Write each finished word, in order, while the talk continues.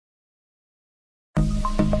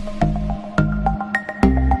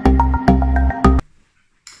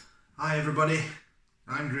everybody,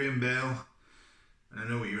 I'm Graham Bell, and I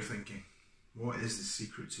know what you're thinking. What is the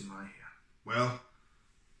secret to my hair? Well,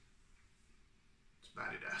 it's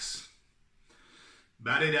Badidas.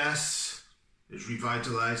 Badidas is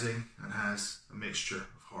revitalising and has a mixture of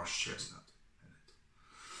horse chestnut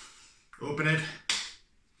in it. Open it.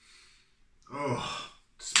 Oh,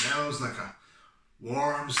 it smells like a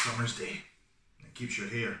warm summer's day. It keeps your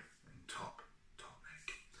hair in top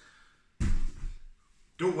neck.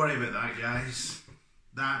 Don't worry about that, guys.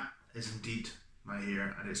 That is indeed my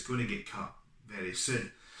hair, and it's going to get cut very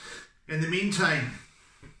soon. In the meantime,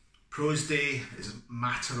 Pros Day is a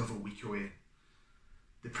matter of a week away.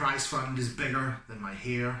 The prize fund is bigger than my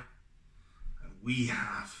hair, and we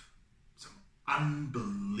have some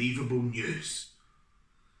unbelievable news.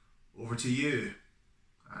 Over to you,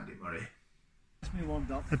 Andy Murray. Me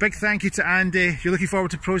warmed up. A big thank you to Andy. You're looking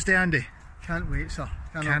forward to Pros Day, Andy? Can't wait, sir.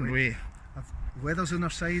 Can't wait. The weather's on our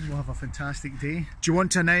side, we'll have a fantastic day. Do you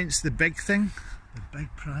want to announce the big thing? The big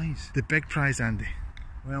prize. The big prize, Andy.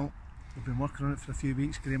 Well, we've been working on it for a few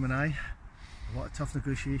weeks, Graham and I. A lot of tough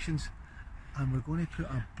negotiations. And we're going to put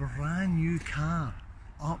a brand new car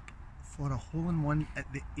up for a hole-in-one at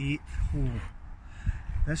the 8th hole.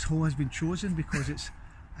 This hole has been chosen because it's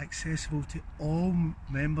accessible to all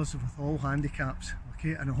members with all handicaps.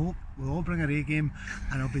 Okay, and I hope we'll all bring our A game,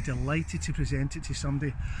 and I'll be delighted to present it to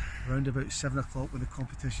somebody around about 7 o'clock when the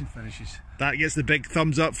competition finishes. That gets the big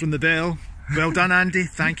thumbs up from the bell. Well done, Andy.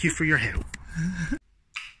 Thank you for your help.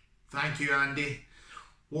 Thank you, Andy.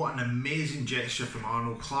 What an amazing gesture from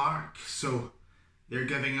Arnold Clark. So they're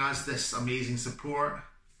giving us this amazing support.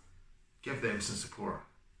 Give them some support.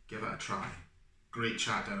 Give it a try. Great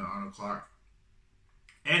chat down at Arnold Clark.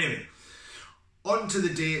 Anyway, on to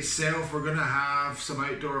the day itself. We're going to have some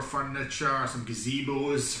outdoor furniture, some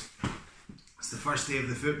gazebos. It's the first day of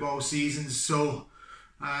the football season, so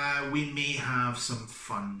we may have some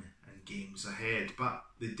fun and games ahead. But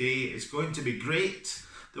the day is going to be great.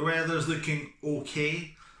 The weather's looking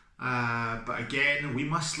okay. But again, we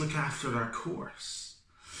must look after our course.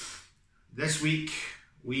 This week,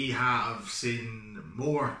 we have seen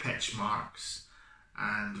more pitch marks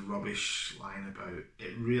and rubbish lying about.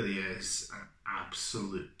 It really is an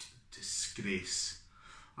absolute disgrace.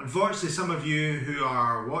 Unfortunately, some of you who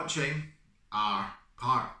are watching are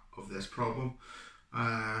part of this problem.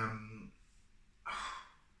 I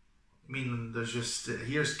mean, there's just,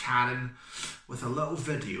 here's Karen with a little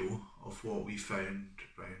video of what we found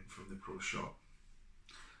round from the pro shop.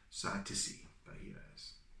 Sad to see, but here it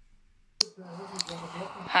is.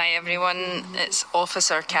 Hi everyone, it's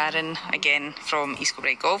Officer Karen again from East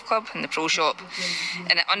Kilbride Golf Club in the pro shop,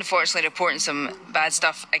 and unfortunately reporting some bad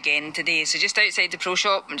stuff again today. So just outside the pro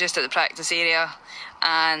shop, I'm just at the practice area,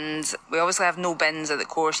 and we obviously have no bins at the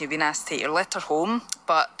course. You've been asked to take your litter home,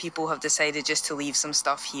 but people have decided just to leave some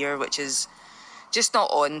stuff here, which is just not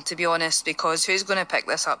on, to be honest, because who's going to pick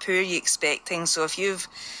this up? Who are you expecting? So if you've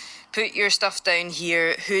put your stuff down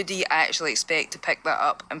here, who do you actually expect to pick that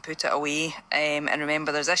up and put it away? And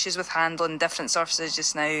remember, there's issues with handling different surfaces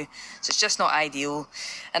just now, so it's just not ideal.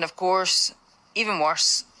 And of course, even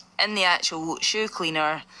worse, in the actual shoe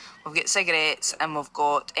cleaner, we've got cigarettes and we've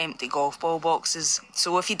got empty golf ball boxes.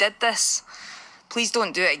 So if you did this, please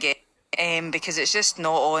don't do it again. Because it's just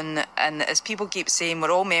not on, and as people keep saying,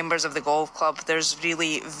 we're all members of the golf club. There's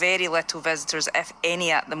really very little visitors, if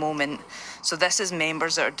any, at the moment. So this is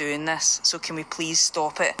members that are doing this, so can we please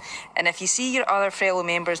stop it? And if you see your other fellow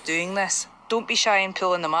members doing this, don't be shy in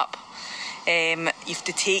pulling them up. You have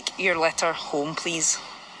to take your litter home, please.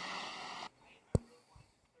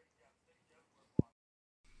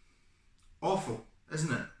 Awful,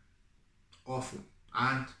 isn't it? Awful.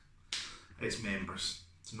 And it's members.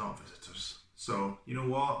 It's not visitors. So, you know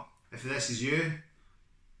what? If this is you,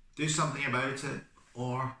 do something about it.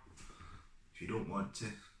 Or, if you don't want to,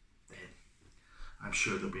 then I'm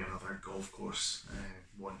sure there'll be another golf course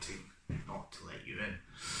wanting not to let you in.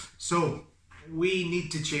 So, we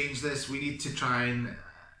need to change this. We need to try and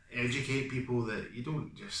educate people that you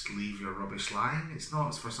don't just leave your rubbish lying. It's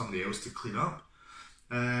not for somebody else to clean up.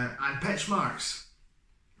 And pitch marks.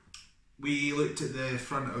 We looked at the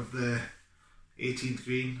front of the 18th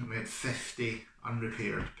green and we had 50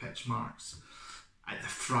 unrepaired pitch marks at the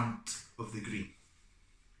front of the green.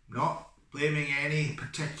 Not blaming any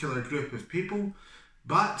particular group of people,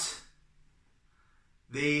 but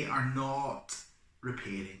they are not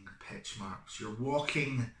repairing pitch marks. You're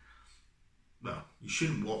walking, well, you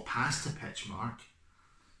shouldn't walk past a pitch mark,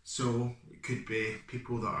 so it could be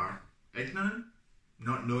people that are ignorant,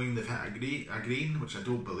 not knowing they've hit a green, which I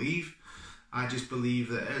don't believe. I just believe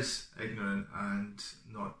that it is ignorant and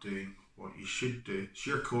not doing what you should do. It's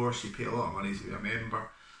your course, you pay a lot of money to be a member.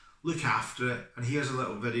 Look after it, and here's a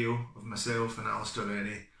little video of myself and Alistair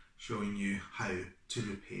Rennie showing you how to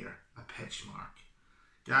repair a pitch mark.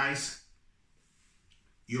 Guys,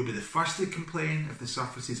 you'll be the first to complain if the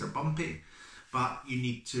surfaces are bumpy, but you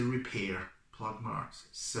need to repair plug marks.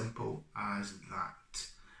 Simple as that.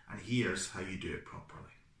 And here's how you do it properly.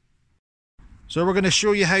 So we're going to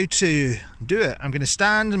show you how to do it. I'm going to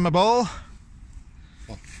stand in my ball.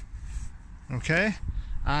 Okay,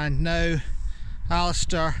 and now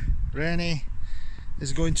Alistair Rennie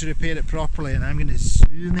is going to repair it properly, and I'm going to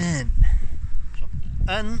zoom in.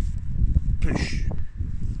 In, push,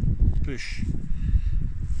 push,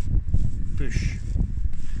 push.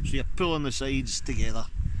 So you're pulling the sides together,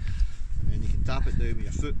 and then you can tap it down with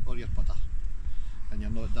your foot or your putter, and you're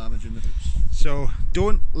not damaging the roots. So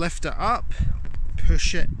don't lift it up,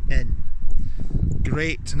 push it in.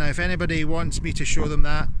 Great. Now if anybody wants me to show them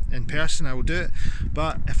that in person, I will do it,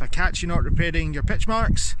 but if I catch you not repairing your pitch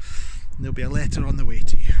marks, there'll be a letter on the way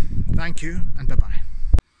to you. Thank you, and bye bye.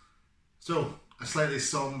 So, a slightly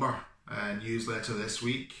sombre newsletter this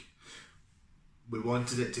week. We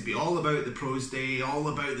wanted it to be all about the Pros Day, all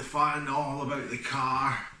about the fun, all about the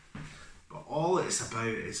car, but all it's about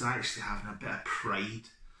is actually having a bit of pride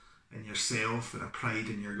in yourself and a pride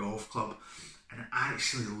in your golf club, and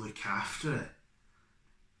actually look after it.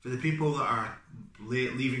 For the people that are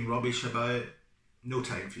leaving rubbish about, no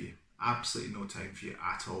time for you. Absolutely no time for you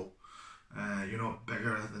at all. You're not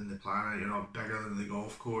bigger than the planet, you're not bigger than the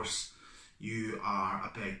golf course. You are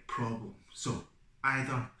a big problem. So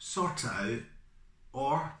either sort it out,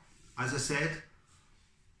 or, as I said,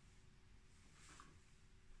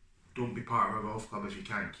 don't be part of a golf club if you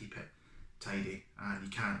can't keep it tidy and you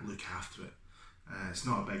can't look after it. It's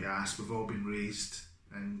not a big ask. We've all been raised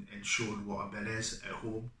and shown what a bin is at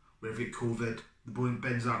home. Wherever you get COVID, the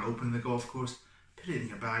bins aren't open in the golf course. Put it in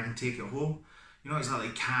your bag and take it home. You know, it's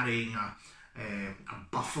like carrying a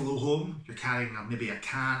buffalo home. You're carrying maybe a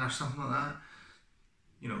can or something like that.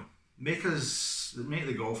 You know, make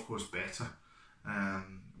the golf course better.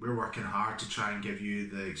 We're working hard to try and give you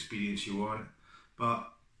the experience you want,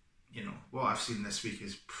 but you know what I've seen this week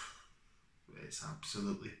is it's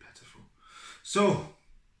absolutely pitiful. So,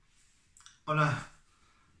 on a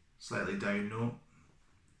slightly down note,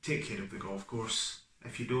 take care of the golf course.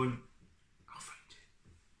 If you don't,